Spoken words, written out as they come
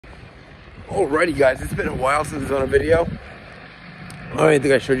Alrighty guys, it's been a while since I've done a video. I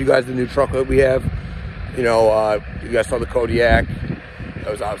think I showed you guys the new truck that we have. You know, you guys saw the Kodiak.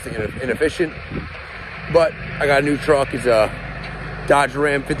 That was obviously inefficient. But I got a new truck. It's a Dodge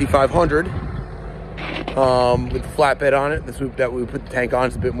Ram 5500 with a flatbed on it. That we put the tank on.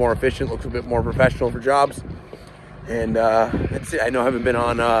 It's a bit more efficient, looks a bit more professional for jobs. And that's it. I know I haven't been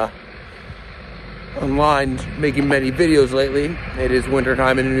on online making many videos lately. It is winter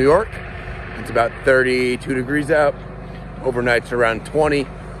time in New York. It's about 32 degrees out. Overnight's around 20.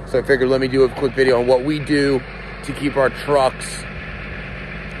 So I figured let me do a quick video on what we do to keep our trucks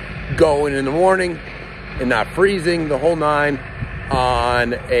going in the morning and not freezing the whole nine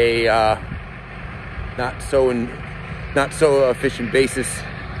on a not so efficient basis.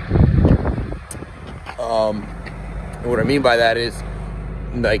 And what I mean by that is,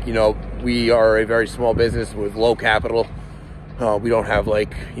 like, you know, we are a very small business with low capital. We don't have,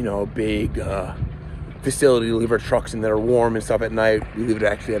 like, you know, a big facility to leave our trucks in that are warm and stuff at night. We leave it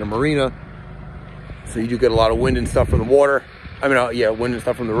actually at a marina. So you do get a lot of wind and stuff from the water. I mean, yeah, wind and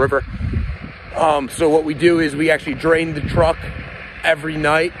stuff from the river. So what we do is we actually drain the truck every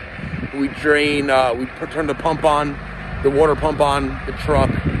night. We drain, we turn the pump on, the water pump on the truck.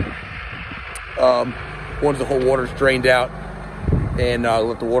 Once the whole water's drained out, and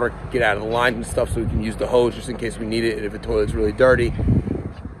let the water get out of the lines and stuff so we can use the hose just in case we need it and if the toilet's really dirty.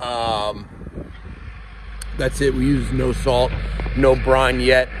 That's it. We use no salt, no brine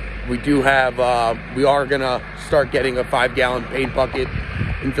yet. We do have, we are gonna start getting a 5-gallon paint bucket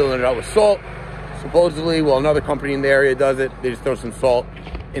and filling it out with salt. Supposedly, well, another company in the area does it. They just throw some salt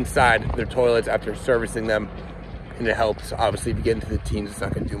inside their toilets after servicing them, and it helps. Obviously, if you get into the teens, it's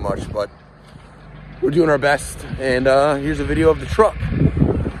not gonna do much, but we're doing our best. And here's a video of the truck.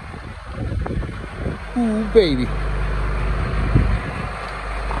 Ooh, baby.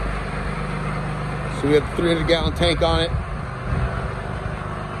 So we have the 300-gallon tank on it.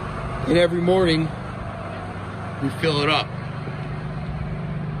 And every morning, we fill it up.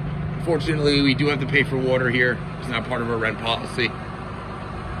 Unfortunately, we do have to pay for water here. It's not part of our rent policy.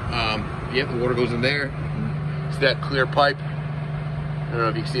 Yeah, the water goes in there. It's that clear pipe. I don't know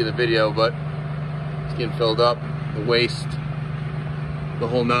if you can see the video, but it's getting filled up. The waste, the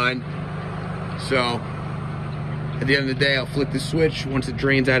whole nine. So, at the end of the day, I'll flick the switch. Once it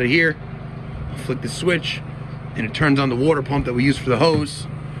drains out of here, I'll flick the switch, and it turns on the water pump that we use for the hose.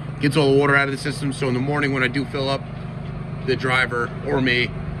 Gets all the water out of the system, so in the morning when I do fill up, the driver or me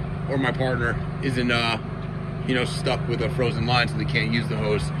or my partner isn't you know, stuck with a frozen line so they can't use the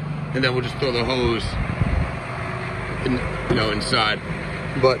hose. And then we'll just throw the hose in, you know, inside.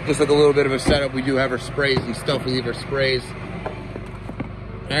 But just like a little bit of a setup, we do have our sprays and stuff. We leave our sprays.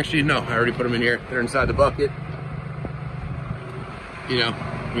 Actually, no, I already put them in here. They're inside the bucket. You know,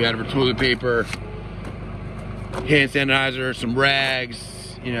 we have our toilet paper, hand sanitizer, some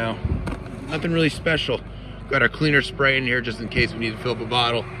rags, you know, nothing really special. Got our cleaner spray in here just in case we need to fill up a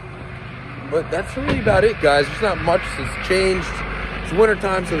bottle. But that's really about it, guys. There's not much that's changed. It's winter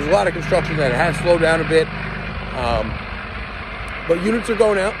time, so there's a lot of construction that has slowed down a bit. But units are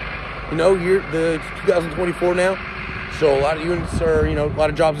going out. You know, the 2024 now. So a lot of units are, you know, a lot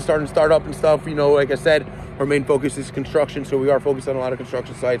of jobs are starting to start up and stuff. You know, like I said, our main focus is construction, so we are focused on a lot of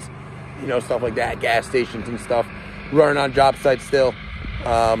construction sites. You know, stuff like that, gas stations and stuff. Running on job sites still.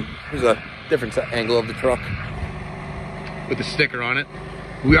 Here's a different angle of the truck with the sticker on it.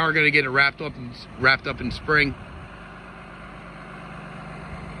 We are going to get it wrapped up in spring.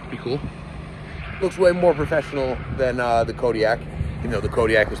 Pretty cool. Looks way more professional than the Kodiak. Even though the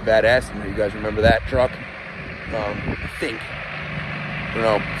Kodiak was badass. You guys remember that truck? I think. I don't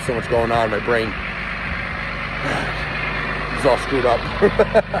know. So much going on in my brain. It's all screwed up.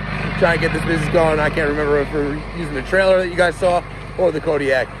 Trying to get this business going. I can't remember if we're using the trailer that you guys saw or the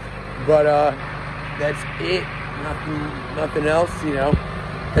Kodiak. But that's it. Nothing else, you know.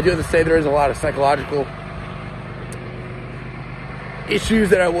 I do have to say there is a lot of psychological issues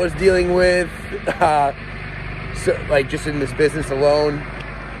that I was dealing with, so, like, just in this business alone.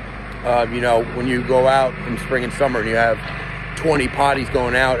 You know, when you go out in spring and summer and you have 20 potties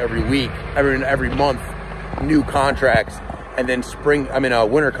going out every week, every month, new contracts, and then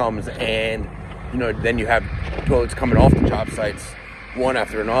winter comes, and, you know, then you have toilets coming off the job sites, one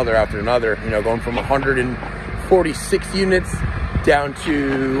after another, you know, going from 146 units down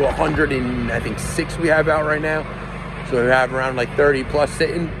to 106 we have out right now. So we have around like 30 plus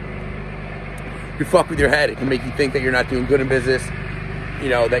sitting. You fuck with your head. It can make you think that you're not doing good in business, you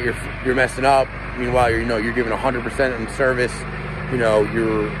know, that you're messing up. Meanwhile, you're giving 100% in service. You know,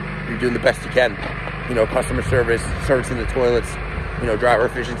 you're doing the best you can. You know, customer service, servicing the toilets, you know, driver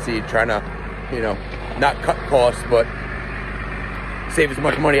efficiency, trying to you know, not cut costs, but save as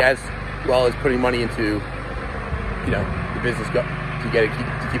much money as well as putting money into, you know, the business to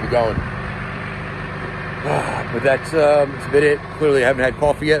keep it going. But that's a bit it. Clearly I haven't had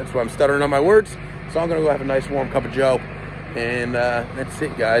coffee yet, that's why I'm stuttering on my words. So I'm gonna go have a nice warm cup of joe. And that's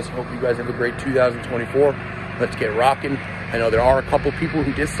it, guys. Hope you guys have a great 2024. Let's get rocking. I know there are a couple people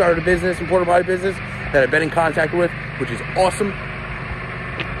who did start a business, in porta potty business, that I've been in contact with, which is awesome.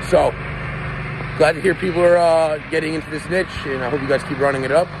 So glad to hear people are getting into this niche, and I hope you guys keep running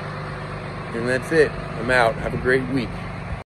it up. And that's it. I'm out. Have a great week.